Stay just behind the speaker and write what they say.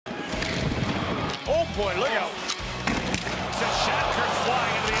boy, look out. Sent Shattenkirk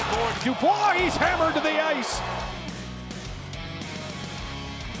flying into the inboard. Dubois, he's hammered to the ice.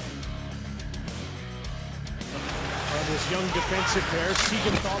 On this young defensive pair,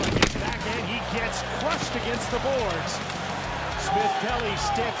 Siegenthaler gets backhand. He gets crushed against the boards. Smith Kelly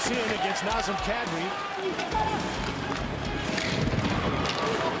steps in against Nazem Kadri.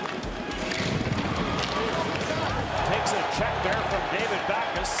 Takes a check there from David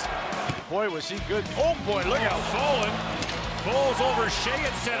Backes. Boy, was he good. Oh boy, look out. Folin pulls over Skjei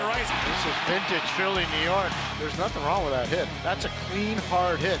at center ice. This is vintage Philly, New York. There's nothing wrong with that hit. That's a clean,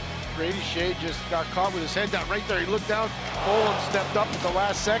 hard hit. Brady Skjei just got caught with his head down right there. He looked down. Folin stepped up at the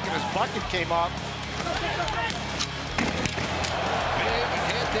last second. His bucket came off. Big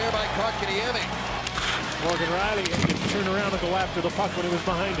hit there by Kotkaniemi. Morgan Riley had to turn around and go after the puck when it was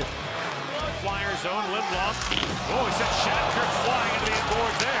behind him. Flyer zone, Lindblom. Oh, he sent Shattenkirk flying into the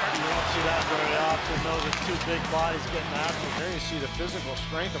inboard there. You don't see that very often. Those are two big bodies getting after. There you see the physical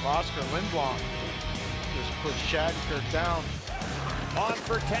strength of Oscar Lindblom. Just put Shattenkirk down. On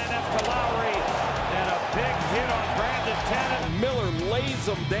for Tanev to Lowry. And a big hit on Brandon Tanev. Miller lays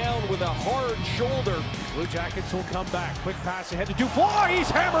him down with a hard shoulder. Blue Jackets will come back. Quick pass ahead to Dubois. He's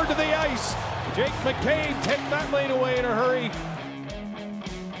hammered to the ice. Jake McCabe take that lane away in a hurry.